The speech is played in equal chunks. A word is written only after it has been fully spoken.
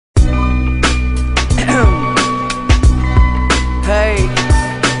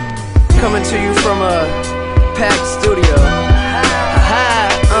to you from a packed studio.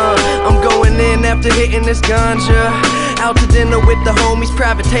 I'm going in after hitting this ganja. Out to dinner with the homies,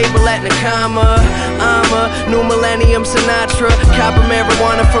 private table at Nakama. I'm a new millennium Sinatra, copper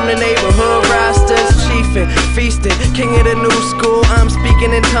marijuana from the neighborhood rosters. Chiefin', feasting, king of the new school. I'm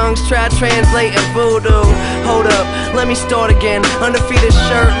speaking in tongues, try translating voodoo. Hold up, let me start again. Undefeated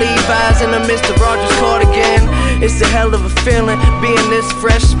shirt, Levi's, and a Mr. Rogers cardigan. It's a hell of a feeling, being this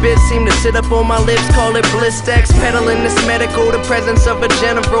fresh. Spit seem to sit up on my lips, call it Blistex. Peddling this medical, the presence of a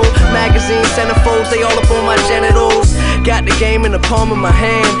general. Magazine centerfolds, they all up on my genitals. Got the game in the palm of my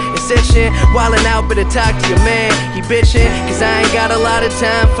hand. It's itching, wildin' out, better talk to your man. He bitchin', cause I ain't got a lot of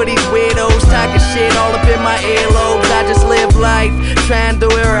time for these weirdos talking shit all up in my earlobes. I just live life, try and do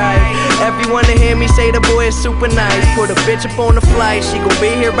it right. Everyone to hear me say the boy is super nice. Put a bitch up on the flight, she gon'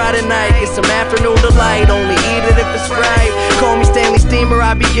 be here by the night. Get some afternoon delight, only eat it if it's right. Call me Stanley Steamer,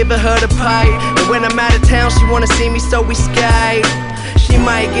 I be giving her the pipe. And when I'm out of town, she wanna see me, so we Skype. She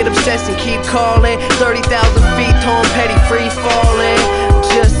might get obsessed and keep calling. 30,000 feet, Tom Petty free falling.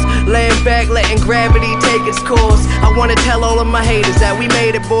 Just laying back, letting gravity take its course. I wanna tell all of my haters that we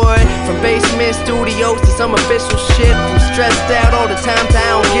made it, boy. From basement studios to some official shit. From stressed out all the times I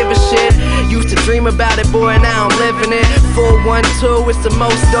don't give a shit. Used to dream about it, boy, now I'm living it. 412, it's the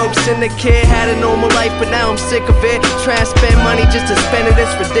most dope syndicate. Had a normal life, but now I'm sick of it. Try and spend money just to spend it,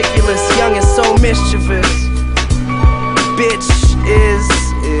 it's ridiculous. Young and so mischievous. Bitch is.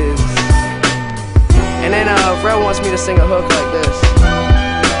 And then Rel wants me to sing a hook like this.